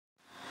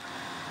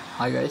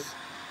Hi guys,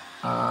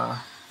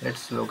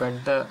 let's look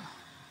at the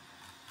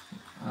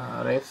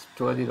race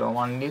to the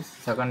Romandie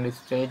second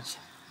stage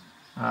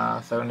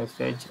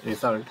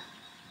result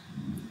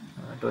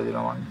to the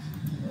Romandie.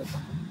 Yes.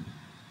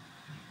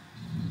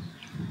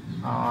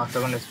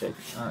 Second stage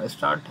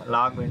start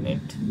Lag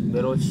Minute,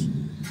 Beruch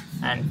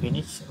and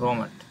finish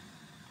Romand,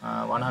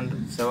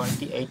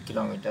 178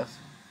 kilometers.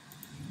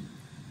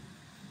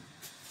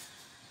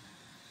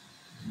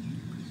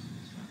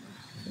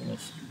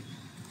 Finish.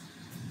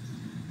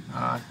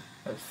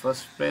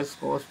 First place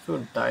goes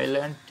to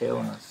Thailand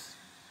Teonas.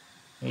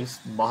 Is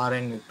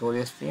Bahrain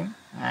victorious team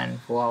and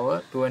 4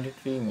 hours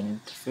 23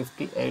 minutes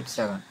 58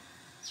 seconds.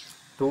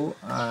 To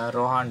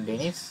Rohan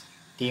Dennis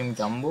team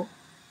Jumbo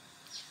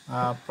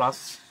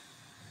plus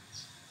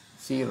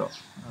 0.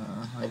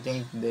 I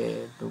think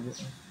they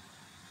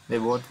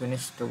both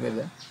finished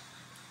together.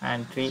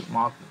 And 3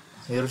 Mark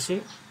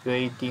Hirschi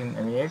UAE team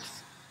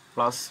Emirates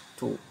plus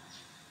 2.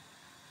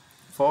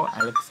 4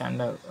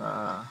 Alexander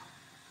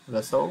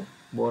Vlasov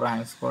Bora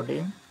Hansco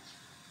team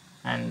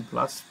and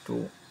plus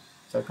 2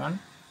 second.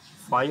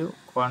 5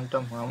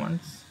 Quantum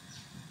Hermans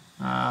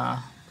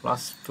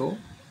plus 2.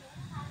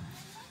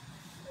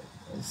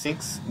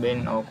 6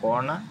 Ben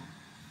O'Connor,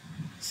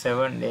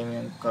 7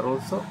 Damien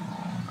Caruso,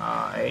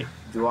 8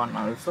 Juan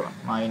also,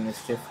 9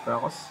 Steph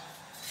Cross,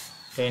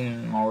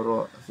 10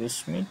 Mauro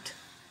Schmidt.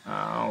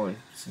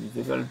 It's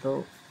difficult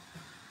to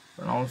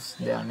pronounce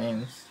their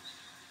names.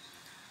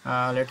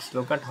 Let's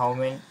look at how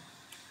many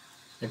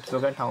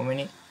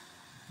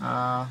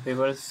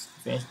people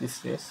finished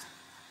this race.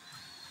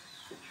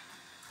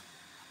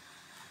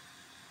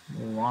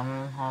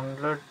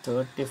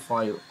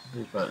 135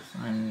 people,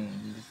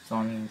 and this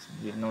one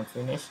did not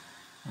finish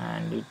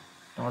and did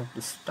not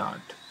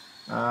start.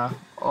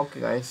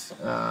 Okay guys,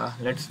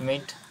 let's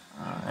meet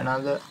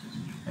another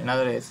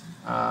race.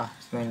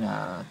 It's been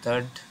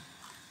third.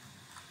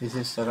 This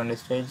is second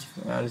stage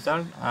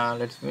result.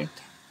 Let's meet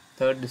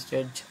third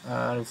stage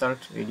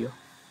result video.